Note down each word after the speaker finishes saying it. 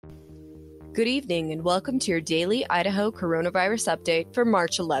Good evening and welcome to your daily Idaho coronavirus update for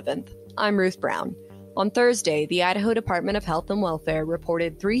March 11th. I'm Ruth Brown. On Thursday, the Idaho Department of Health and Welfare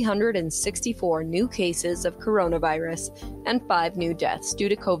reported 364 new cases of coronavirus and 5 new deaths due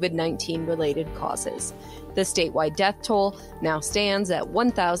to COVID-19 related causes. The statewide death toll now stands at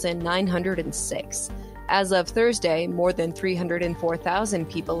 1,906. As of Thursday, more than 304,000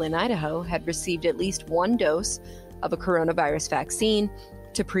 people in Idaho had received at least one dose of a coronavirus vaccine.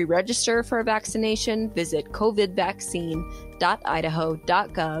 To pre-register for a vaccination, visit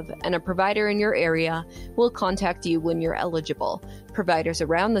covidvaccine.idaho.gov and a provider in your area will contact you when you're eligible. Providers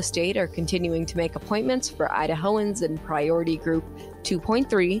around the state are continuing to make appointments for Idahoans in Priority Group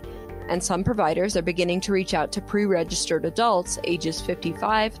 2.3, and some providers are beginning to reach out to pre-registered adults ages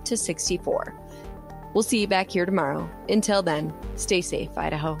 55 to 64. We'll see you back here tomorrow. Until then, stay safe,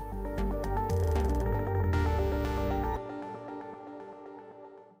 Idaho.